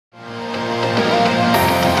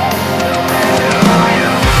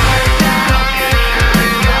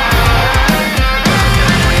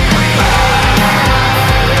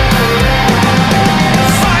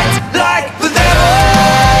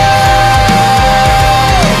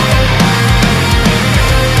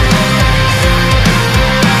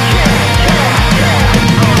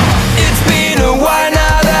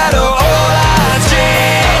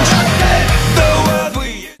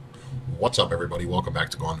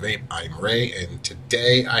Vape. I'm Ray, and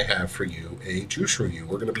today I have for you a juice review.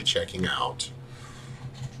 We're going to be checking out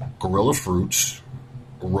Gorilla Fruits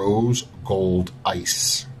Rose Gold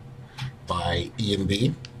Ice by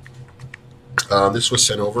E&B. This was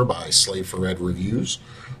sent over by Slave for Red Reviews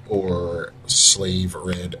or Slave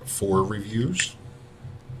Red 4 Reviews.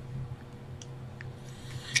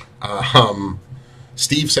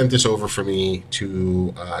 Steve sent this over for me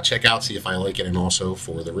to check out, see if I like it, and also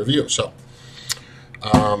for the review. So,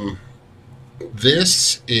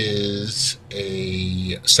 this is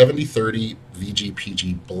a 70-30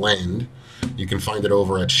 VGPG blend. You can find it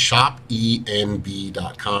over at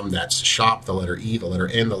SHOPENB.com. That's shop, the letter E, the letter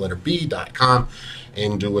N, the letter B.com,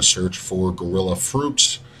 and do a search for Gorilla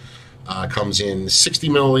Fruits. Comes in 60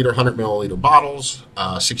 milliliter, 100 milliliter bottles.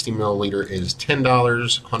 60 milliliter is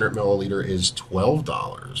 $10. 100 milliliter is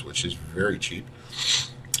 $12, which is very cheap.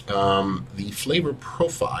 The flavor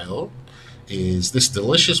profile is this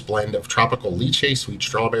delicious blend of tropical lychee, sweet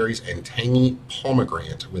strawberries, and tangy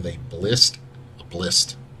pomegranate with a blist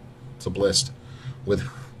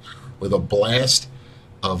with a blast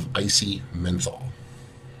of icy menthol.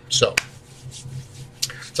 So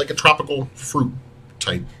it's like a tropical fruit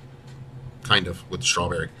type, kind of, with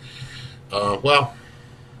strawberry. Well,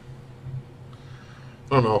 I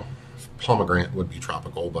don't know if pomegranate would be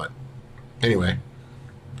tropical, but anyway,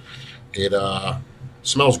 it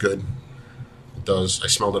smells good. It does. I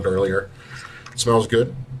smelled it earlier. It smells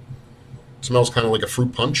good. It smells kind of like a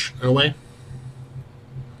fruit punch in a way.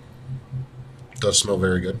 It does smell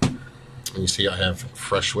very good. And you see I have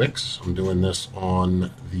fresh wicks. I'm doing this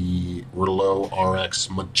on the Rillo RX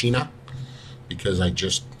Machina because I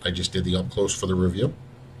just did the up close for the review.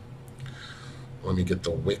 Let me get the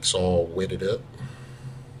wicks all wetted up.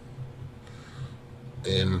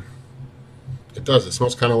 And it does. It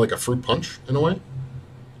smells kind of like a fruit punch in a way.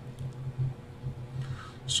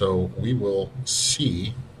 So we will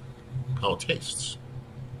see how it tastes.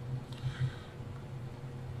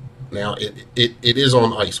 Now it is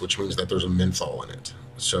on ice, which means that there's a menthol in it.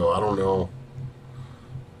 So I don't know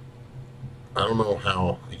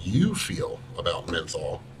how you feel about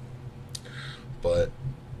menthol, but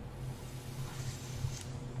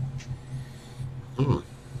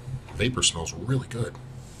vapor smells really good.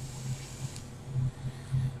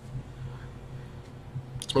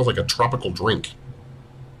 It smells like a tropical drink.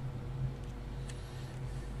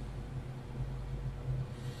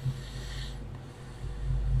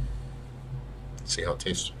 Let's see how it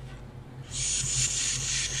tastes.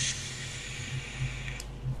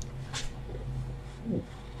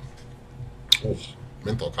 Oh,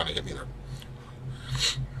 menthol kind of hit me there.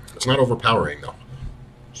 It's not overpowering though.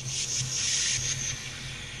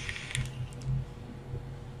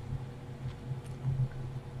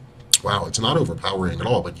 Wow, it's not overpowering at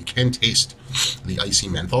all, but you can taste the icy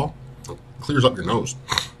menthol. It clears up your nose.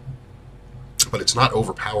 But it's not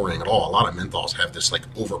overpowering at all. A lot of menthols have this like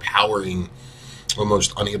overpowering,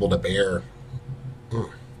 almost unable to bear, a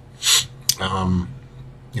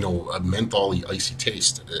mentholy icy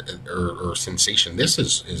taste or sensation. This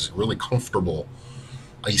is really comfortable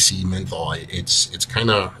icy menthol. It's kind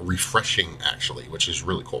of refreshing actually, which is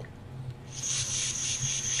really cool.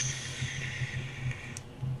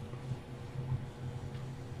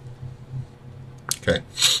 Okay,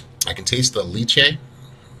 I can taste the lychee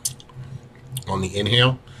on the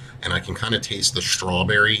inhale, and I can kind of taste the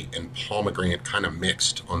strawberry and pomegranate kind of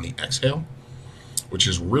mixed on the exhale, which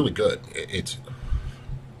is really good. It's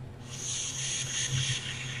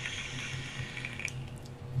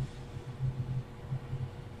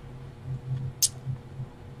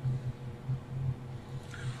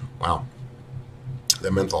wow.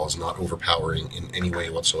 The menthol is not overpowering in any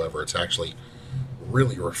way whatsoever. It's actually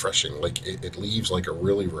really refreshing. Like it leaves like a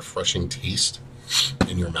really refreshing taste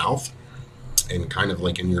in your mouth and kind of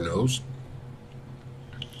like in your nose.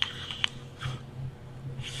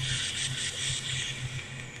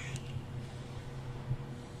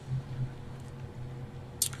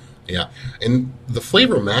 Yeah, and the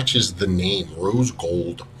flavor matches the name, Rose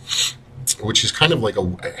Gold, which is kind of like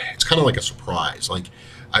a surprise. Like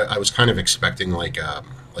I was kind of expecting like a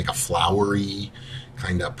flowery,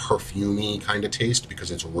 kind of perfumey kind of taste because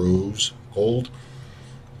it's rose gold.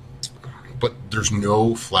 But there's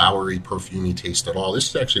no flowery, perfumey taste at all. This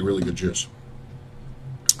is actually really good juice.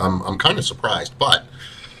 I'm kind of surprised, but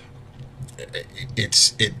it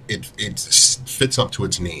fits up to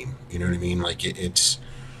its name. You know what I mean? Like it's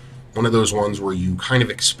one of those ones where you kind of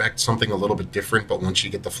expect something a little bit different, but once you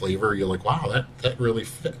get the flavor, you're like, wow, that really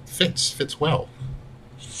fits well.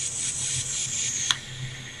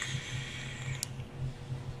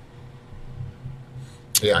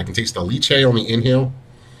 Yeah, I can taste the lychee on the inhale.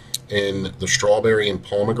 and the strawberry and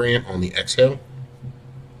pomegranate on the exhale.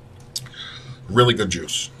 Really good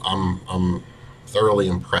juice. I'm thoroughly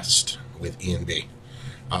impressed with E&B.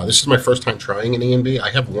 This is my first time trying an E&B.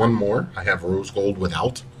 I have one more. I have rose gold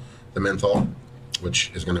without the menthol, which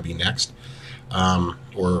is going to be next.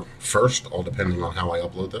 Or first, all depending on how I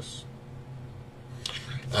upload this.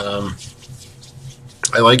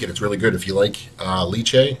 I like it. It's really good. If you like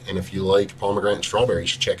lychee and if you like pomegranate and strawberry, you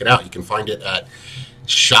should check it out. You can find it at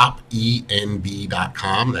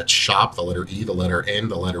SHOPENB.com. That's shop, the letter E, the letter N,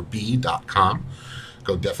 the letter B.com.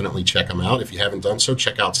 Go definitely check him out. If you haven't done so,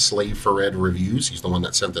 check out Slave for Red Reviews. He's the one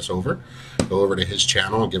that sent this over. Go over to his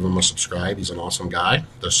channel and give him a subscribe. He's an awesome guy.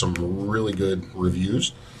 There's some really good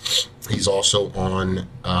reviews. He's also on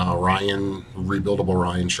Rebuildable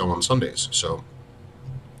Ryan show on Sundays. So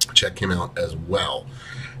check him out as well.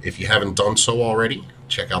 If you haven't done so already,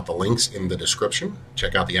 check out the links in the description.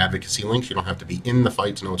 Check out the advocacy links. You don't have to be in the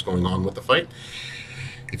fight to know what's going on with the fight.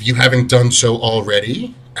 If you haven't done so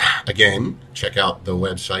already, again, check out the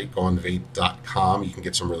website, go on vape.com. You can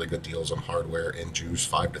get some really good deals on hardware and juice,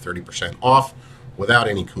 5 to 30% off without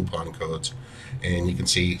any coupon codes. And you can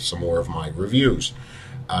see some more of my reviews.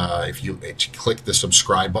 If you click the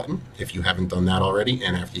subscribe button, if you haven't done that already,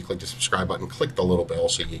 and after you click the subscribe button, click the little bell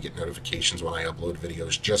so you get notifications when I upload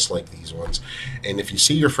videos just like these ones. And if you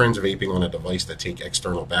see your friends vaping on a device that take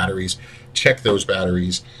external batteries, check those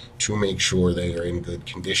batteries to make sure they are in good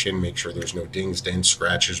condition. Make sure there's no dings, dents,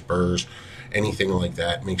 scratches, burrs, anything like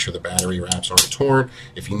that. Make sure the battery wraps aren't torn.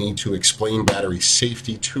 If you need to explain battery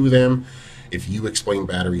safety to them, if you explain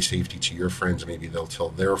battery safety to your friends, maybe they'll tell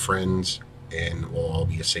their friends, and we'll all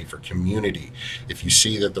be a safer community. If you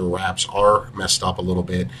see that the wraps are messed up a little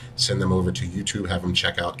bit, send them over to YouTube, have them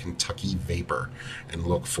check out Kentucky Vapor and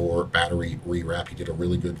look for battery rewrap. He did a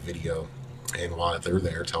really good video, and while they're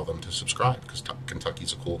there, tell them to subscribe because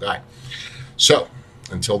Kentucky's a cool guy. So,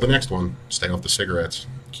 until the next one, stay off the cigarettes,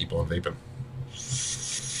 keep on vaping.